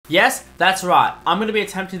Yes, that's right. I'm going to be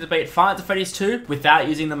attempting to beat Five Nights at Freddy's 2 without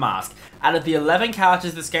using the mask. Out of the 11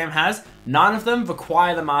 characters this game has, 9 of them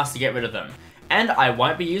require the mask to get rid of them. And I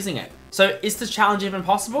won't be using it. So is this challenge even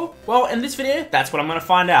possible? Well, in this video, that's what I'm going to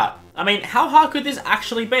find out. I mean, how hard could this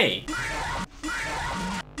actually be?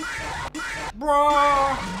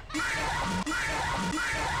 Bro.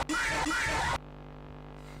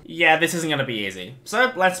 Yeah, this isn't going to be easy.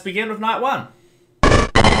 So let's begin with night 1.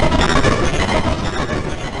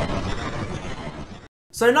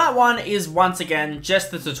 So night 1 is once again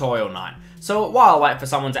just the tutorial night. So while I wait for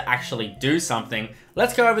someone to actually do something,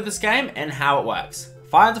 let's go over this game and how it works.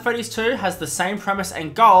 Five Nights at Freddy's 2 has the same premise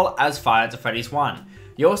and goal as Five Nights at Freddy's 1.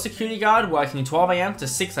 You're a security guard working 12 AM to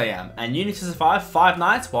 6 AM and you need to survive 5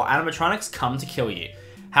 nights while animatronics come to kill you.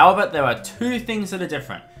 However, there are 2 things that are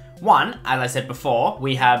different. 1, as I said before,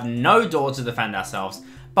 we have no door to defend ourselves,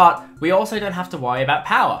 but we also don't have to worry about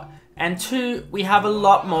power. And 2, we have a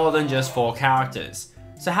lot more than just 4 characters.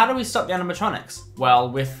 So how do we stop the animatronics?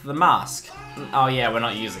 Well, with the mask. Oh yeah, we're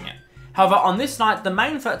not using it. However, on this night, the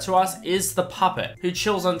main threat to us is the puppet, who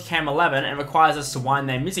chills on cam 11 and requires us to wind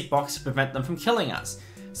their music box to prevent them from killing us,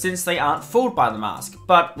 since they aren't fooled by the mask,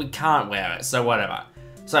 but we can't wear it, so whatever.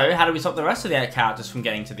 So how do we stop the rest of the 8 characters from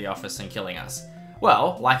getting to the office and killing us?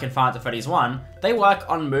 Well, like in Five Nights at Freddy's 1, they work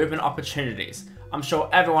on movement opportunities. I'm sure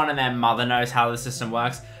everyone and their mother knows how the system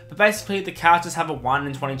works, but basically the characters have a 1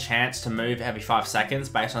 in 20 chance to move every 5 seconds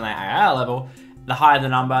based on their AI level. The higher the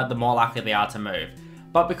number, the more likely they are to move.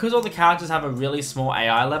 But because all the characters have a really small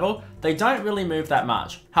AI level, they don't really move that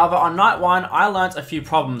much. However, on night 1, I learnt a few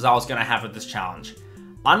problems I was going to have with this challenge.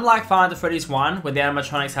 Unlike Five Nights at Freddy's 1, where the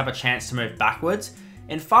animatronics have a chance to move backwards,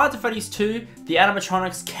 in Five Nights at Freddy's 2, the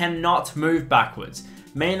animatronics cannot move backwards,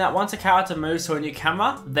 meaning that once a character moves to a new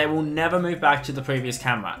camera, they will never move back to the previous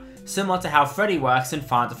camera, similar to how Freddy works in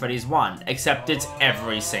Five Nights at Freddy's 1, except it's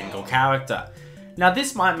every single character. Now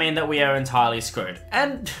this might mean that we are entirely screwed,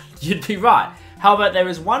 and you'd be right. However, there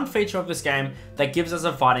is one feature of this game that gives us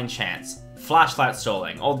a fighting chance: flashlight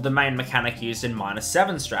stalling, or the main mechanic used in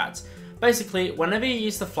 -7 strats. Basically, whenever you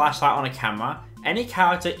use the flashlight on a camera, any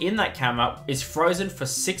character in that camera is frozen for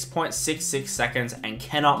 6.66 seconds and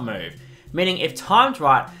cannot move. Meaning if timed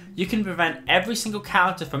right, you can prevent every single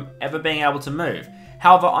character from ever being able to move.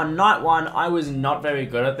 However, on night 1, I was not very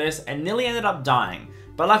good at this and nearly ended up dying.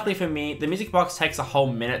 But luckily for me, the music box takes a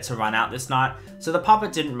whole minute to run out this night, so the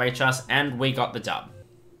puppet didn't reach us and we got the dub.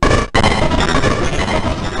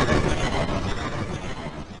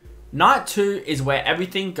 Night 2 is where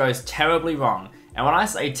everything goes terribly wrong. And when I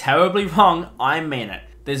say terribly wrong, I mean it.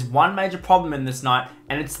 There's one major problem in this night,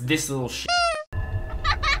 and it's this little shit.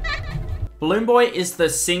 Balloon Boy is the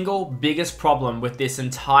single biggest problem with this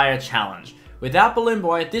entire challenge. Without Balloon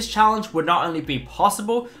Boy, this challenge would not only be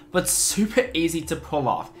possible, but super easy to pull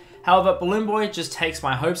off. However, Balloon Boy just takes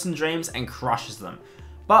my hopes and dreams and crushes them.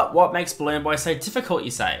 But what makes Balloon Boy so difficult,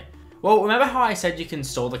 you say? Well, remember how I said you can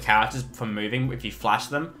stall the characters from moving if you flash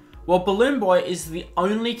them? Well, Balloon Boy is the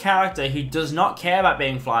only character who does not care about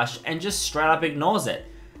being flashed and just straight up ignores it.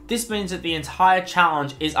 This means that the entire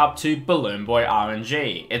challenge is up to Balloon Boy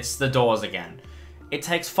RNG. It's the doors again. It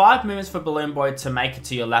takes 5 movements for Balloon Boy to make it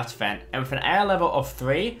to your left vent, and with an AI level of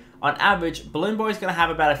 3, on average, Balloon Boy is going to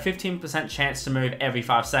have about a 15% chance to move every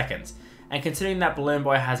 5 seconds. And considering that Balloon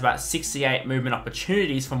Boy has about 68 movement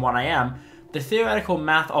opportunities from 1 AM, the theoretical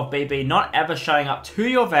math of BB not ever showing up to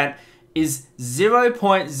your vent is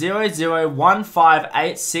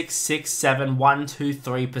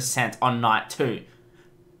 0.00158667123% on night 2.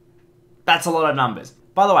 That's a lot of numbers.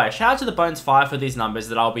 By the way, shout out to the Bones5 for these numbers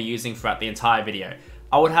that I'll be using throughout the entire video.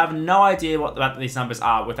 I would have no idea what these numbers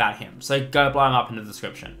are without him, so go blow him up in the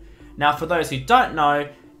description. Now for those who don't know,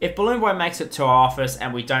 if Balloon Boy makes it to our office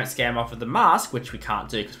and we don't scare him off with the mask, which we can't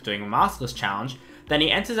do because we're doing a maskless challenge, then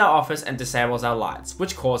he enters our office and disables our lights,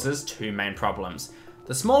 which causes 2 main problems.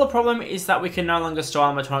 The smaller problem is that we can no longer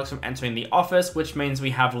stop animatronics from entering the office, which means we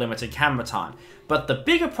have limited camera time. But the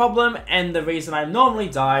bigger problem, and the reason I normally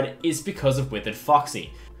died, is because of Withered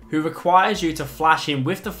Foxy, who requires you to flash him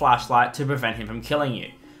with the flashlight to prevent him from killing you.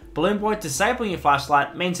 Balloon Boy disabling your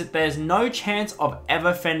flashlight means that there's no chance of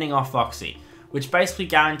ever fending off Foxy, which basically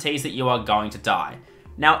guarantees that you are going to die.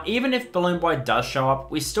 Now, even if Balloon Boy does show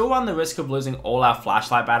up, we still run the risk of losing all our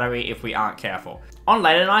flashlight battery if we aren't careful. On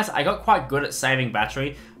later nights, I got quite good at saving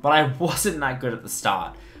battery, but I wasn't that good at the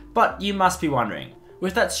start. But you must be wondering,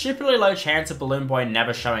 with that stupidly low chance of Balloon Boy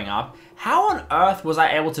never showing up, how on earth was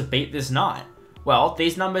I able to beat this night? Well,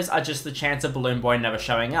 these numbers are just the chance of Balloon Boy never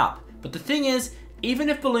showing up. But the thing is, even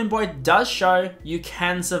if Balloon Boy does show, you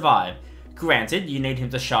can survive. Granted, you need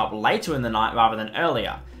him to show up later in the night rather than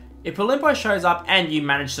earlier. If Balloon Boy shows up and you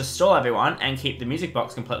manage to stall everyone and keep the music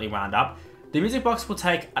box completely wound up, the music box will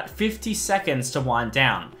take 50 seconds to wind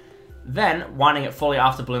down. Then, winding it fully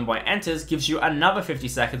after Balloon Boy enters gives you another 50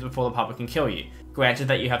 seconds before the puppet can kill you, granted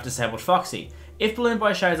that you have disabled Foxy. If Balloon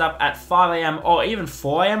Boy shows up at 5 AM or even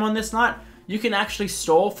 4 AM on this night, you can actually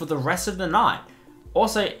stall for the rest of the night.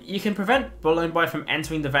 Also, you can prevent Balloon Boy from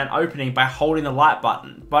entering the vent opening by holding the light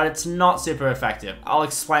button, but it's not super effective. I'll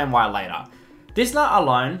explain why later. This night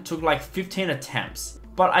alone took like 15 attempts,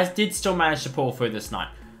 but I did still manage to pull through this night.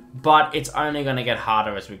 But it's only going to get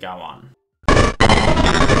harder as we go on.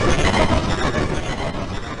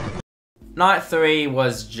 Night 3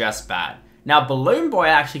 was just bad. Now Balloon Boy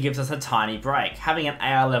actually gives us a tiny break, having an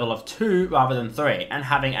AR level of 2 rather than 3, and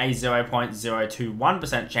having a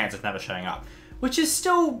 0.021% chance of never showing up, which is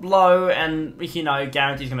still low and, you know,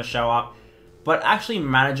 guaranteed he's going to show up, but actually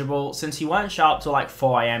manageable since he won't show up till like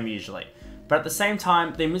 4 AM usually. But at the same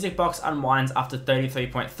time, the music box unwinds after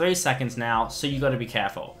 33.3 seconds now, so you gotta be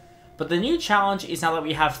careful. But the new challenge is now that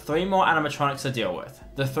we have 3 more animatronics to deal with,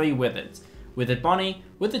 the 3 Withers. Withered Bonnie,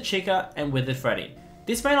 Withered Chica, and Withered Freddy.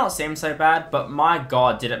 This may not seem so bad, but my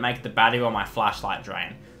god did it make the battery on my flashlight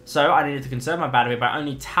drain. So I needed to conserve my battery by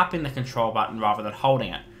only tapping the control button rather than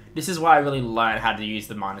holding it. This is where I really learned how to use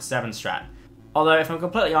the -7 strat. Although if I'm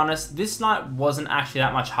completely honest, this night wasn't actually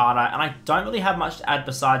that much harder and I don't really have much to add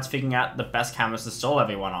besides figuring out the best cameras to stall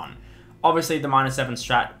everyone on. Obviously the -7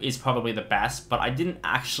 strat is probably the best, but I didn't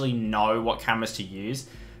actually know what cameras to use,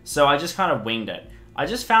 so I just kind of winged it. I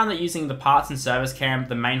just found that using the parts and service cam,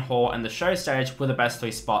 the main hall, and the show stage were the best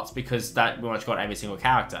 3 spots because that pretty much got every single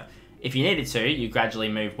character. If you needed to, you gradually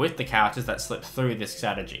move with the characters that slip through this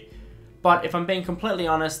strategy. But if I'm being completely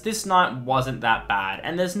honest, this night wasn't that bad,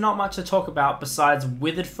 and there's not much to talk about besides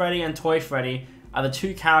Withered Freddy and Toy Freddy are the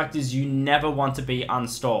 2 characters you never want to be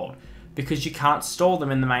unstalled, because you can't stall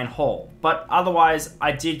them in the main hall. But otherwise,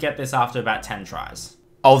 I did get this after about 10 tries.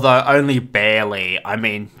 Although only barely. I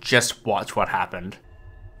mean, just watch what happened.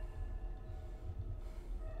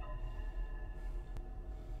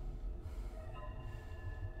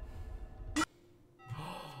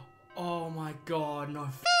 Oh my god, no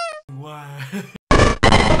f***ing way.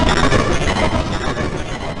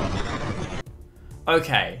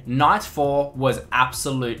 Okay, night 4 was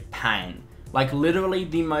absolute pain. Like literally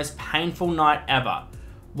the most painful night ever.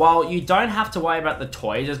 While you don't have to worry about the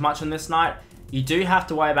toys as much on this night, you do have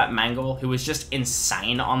to worry about Mangle, who was just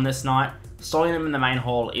insane on this night. Stalling them in the main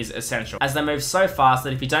hall is essential, as they move so fast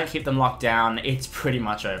that if you don't keep them locked down, it's pretty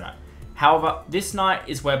much over. However, this night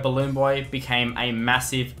is where Balloon Boy became a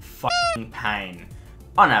massive f***ing pain.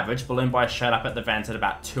 On average, Balloon Boy showed up at the vent at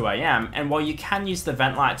about 2 AM, and while you can use the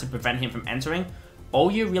vent light to prevent him from entering,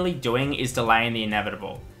 all you're really doing is delaying the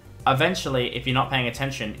inevitable. Eventually, if you're not paying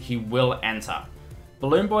attention, he will enter.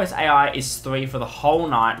 Balloon Boy's AI is 3 for the whole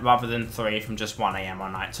night rather than 3 from just 1 AM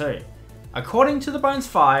on night 2. According to the Bones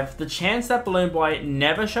 5, the chance that Balloon Boy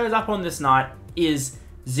never shows up on this night is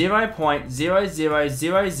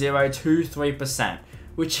 0.000023%,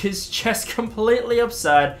 which is just completely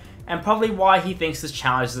absurd and probably why he thinks this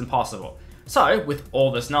challenge is impossible. So, with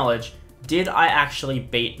all this knowledge, did I actually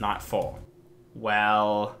beat night 4?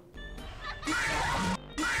 Well...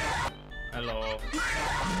 Hello.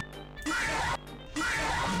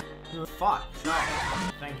 Fuck, no.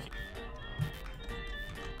 Thank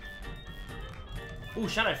you. Ooh,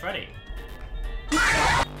 Shadow Freddy.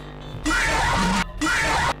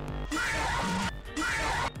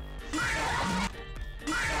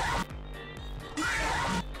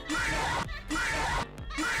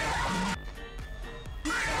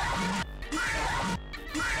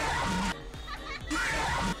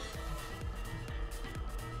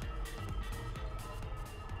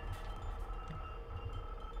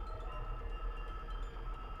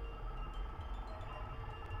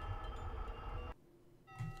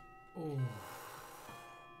 Ooh.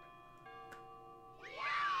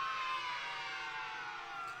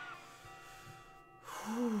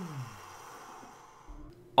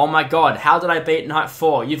 Oh my god, how did I beat night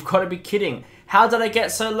 4? You've got to be kidding. How did I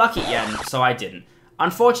get so lucky? Yeah, so I didn't.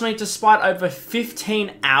 Unfortunately, despite over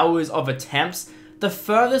 15 hours of attempts, the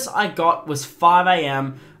furthest I got was 5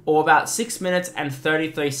 AM or about 6 minutes and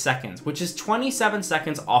 33 seconds, which is 27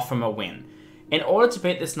 seconds off from a win. In order to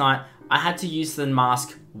beat this night, I had to use the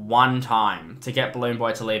mask 1 time to get Balloon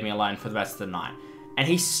Boy to leave me alone for the rest of the night. And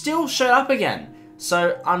he still showed up again.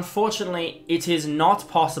 So unfortunately, it is not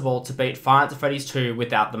possible to beat Five Nights at Freddy's 2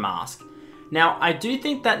 without the mask. Now, I do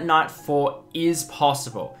think that night 4 is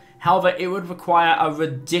possible. However, it would require a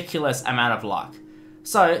ridiculous amount of luck.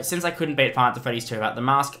 So, since I couldn't beat Five Nights at Freddy's 2 without the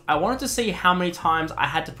mask, I wanted to see how many times I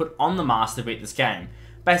had to put on the mask to beat this game.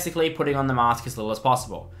 basically putting on the mask as little as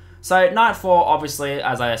possible. So Night 4, obviously,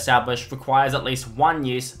 as I established, requires at least one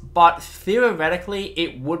use, but theoretically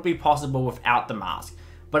it would be possible without the mask,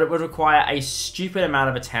 but it would require a stupid amount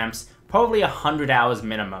of attempts, probably 100 hours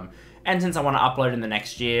minimum, and since I want to upload in the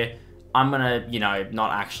next year, I'm gonna,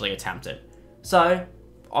 not actually attempt it. So,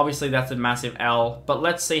 obviously that's a massive L, but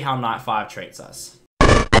let's see how Night 5 treats us.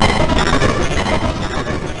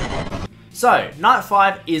 So, Night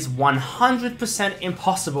 5 is 100%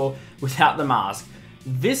 impossible without the mask.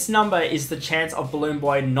 This number is the chance of Balloon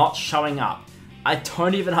Boy not showing up. I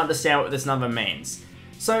don't even understand what this number means.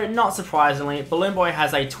 So, not surprisingly, Balloon Boy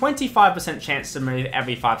has a 25% chance to move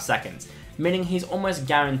every 5 seconds, meaning he's almost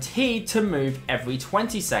guaranteed to move every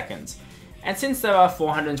 20 seconds. And since there are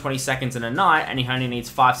 420 seconds in a night and he only needs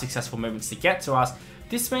 5 successful movements to get to us,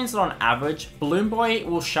 this means that on average, Balloon Boy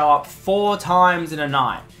will show up 4 times in a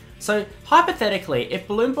night. So hypothetically, if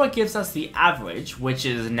Balloon Boy gives us the average, which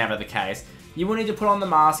is never the case, you will need to put on the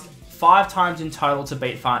mask 5 times in total to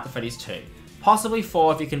beat Five Nights at Freddy's 2. Possibly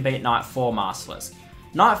 4 if you can beat Night 4 maskless.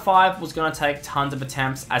 Night 5 was going to take tons of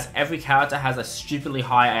attempts as every character has a stupidly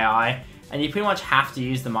high AI, and you pretty much have to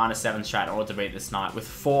use the -7 strat in order to beat this night with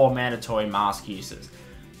 4 mandatory mask uses,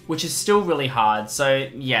 which is still really hard, so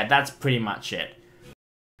yeah, that's pretty much it.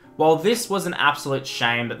 While this was an absolute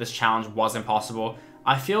shame that this challenge was impossible,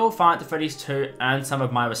 I feel Five Nights at Freddy's 2 earned some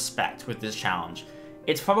of my respect with this challenge.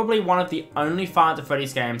 It's probably one of the only Five Nights at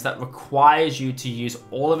Freddy's games that requires you to use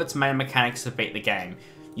all of its main mechanics to beat the game.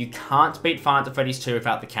 You can't beat Five Nights at Freddy's 2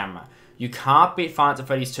 without the camera. You can't beat Five Nights at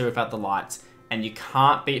Freddy's 2 without the lights. And you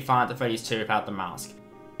can't beat Five Nights at Freddy's 2 without the mask.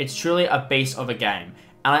 It's truly a beast of a game.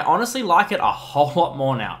 And I honestly like it a whole lot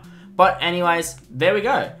more now. But anyways, there we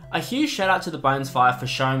go. A huge shout out to the Bones 5 for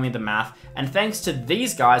showing me the math, and thanks to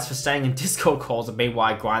these guys for staying in Discord calls and being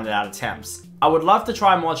why I grinded out attempts. I would love to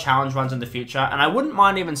try more challenge runs in the future, and I wouldn't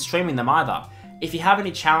mind even streaming them either. If you have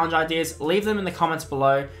any challenge ideas, leave them in the comments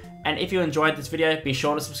below, and if you enjoyed this video, be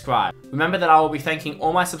sure to subscribe. Remember that I will be thanking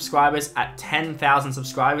all my subscribers at 10,000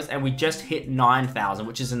 subscribers, and we just hit 9,000,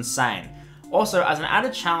 which is insane. Also, as an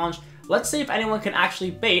added challenge, let's see if anyone can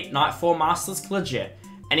actually beat Night 4 Masters legit.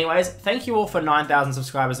 Anyways, thank you all for 9,000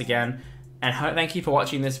 subscribers again, and thank you for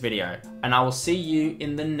watching this video, and I will see you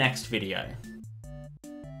in the next video.